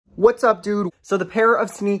What's up, dude? So the pair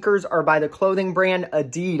of sneakers are by the clothing brand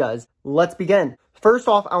Adidas. Let's begin. First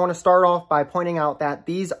off, I want to start off by pointing out that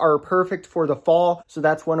these are perfect for the fall. So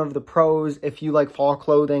that's one of the pros. If you like fall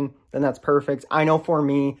clothing, then that's perfect. I know for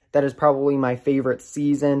me, that is probably my favorite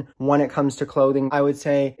season when it comes to clothing. I would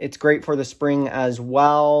say it's great for the spring as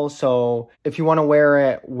well. So if you want to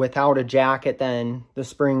wear it without a jacket, then the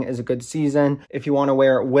spring is a good season. If you want to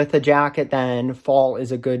wear it with a jacket, then fall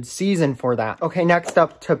is a good season for that. Okay, next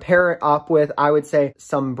up, to pair it up with, I would say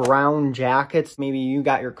some brown jackets. Maybe you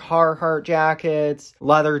got your Carhartt jackets,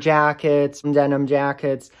 leather jackets, denim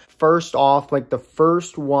jackets. First off, like the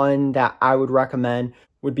first one that I would recommend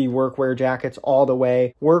would be workwear jackets all the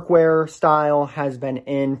way. Workwear style has been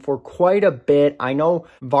in for quite a bit. I know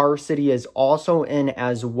varsity is also in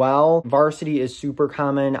as well. Varsity is super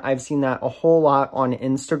common. I've seen that a whole lot on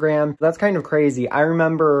Instagram. That's kind of crazy. I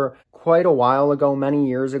remember quite a while ago, many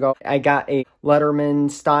years ago, I got a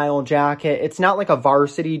Letterman style jacket. It's not like a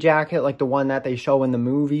varsity jacket like the one that they show in the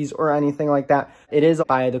movies or anything like that. It is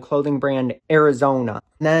by the clothing brand Arizona.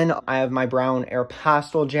 Then I have my brown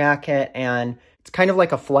Aeropostale jacket, and it's kind of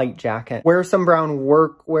like a flight jacket. Wear some brown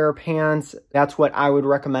workwear pants. That's what I would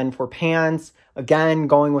recommend for pants. Again,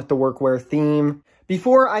 going with the workwear theme.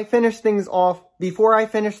 Before I finish things off,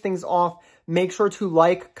 make sure to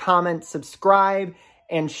like, comment, subscribe,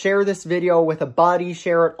 and share this video with a buddy.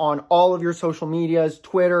 Share it on all of your social medias,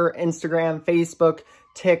 Twitter, Instagram, Facebook,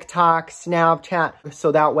 TikTok, Snapchat,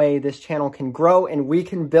 so that way this channel can grow and we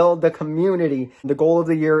can build the community. The goal of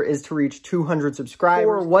the year is to reach 200 subscribers.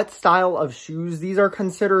 For what style of shoes these are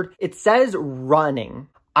considered, it says running.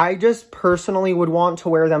 I just personally would want to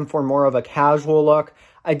wear them for more of a casual look.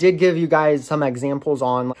 I did give you guys some examples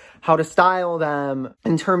on how to style them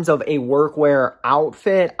in terms of a workwear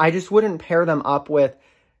outfit. I just wouldn't pair them up with,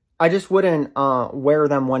 I just wouldn't wear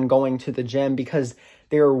them when going to the gym because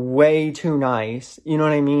they're way too nice. You know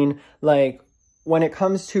what I mean? Like when it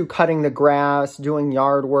comes to cutting the grass, doing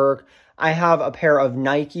yard work, I have a pair of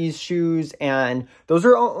Nike's shoes, and those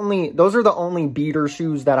are the only beater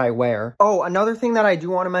shoes that I wear. Oh, another thing that I do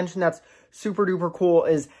want to mention that's super duper cool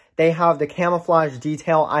is they have the camouflage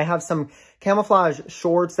detail. I have some camouflage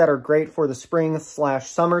shorts that are great for the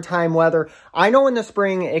spring/summertime weather. I know in the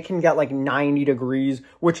spring it can get like 90 degrees,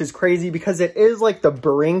 which is crazy because it is like the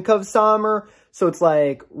brink of summer. So it's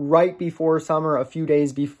like right before summer, a few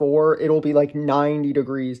days before, it'll be like 90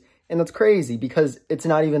 degrees. And that's crazy because it's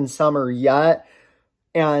not even summer yet.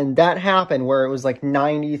 And that happened where it was like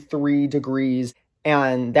 93 degrees.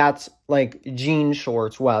 And that's like jean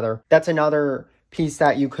shorts weather. That's another piece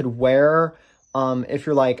that you could wear if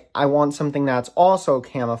you're like, I want something that's also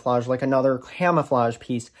camouflage, like another camouflage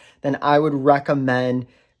piece, then I would recommend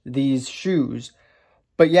these shoes.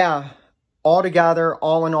 But yeah, all together,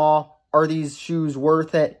 all in all, are these shoes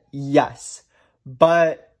worth it? Yes.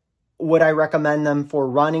 But would I recommend them for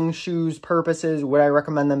running shoes purposes? Would I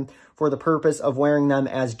recommend them for the purpose of wearing them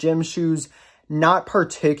as gym shoes? Not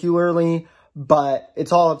particularly, but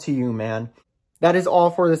it's all up to you, man. That is all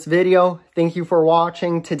for this video. Thank you for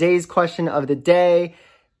watching. Today's question of the day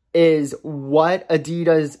is, what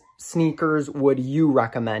Adidas sneakers would you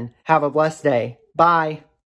recommend? Have a blessed day. Bye.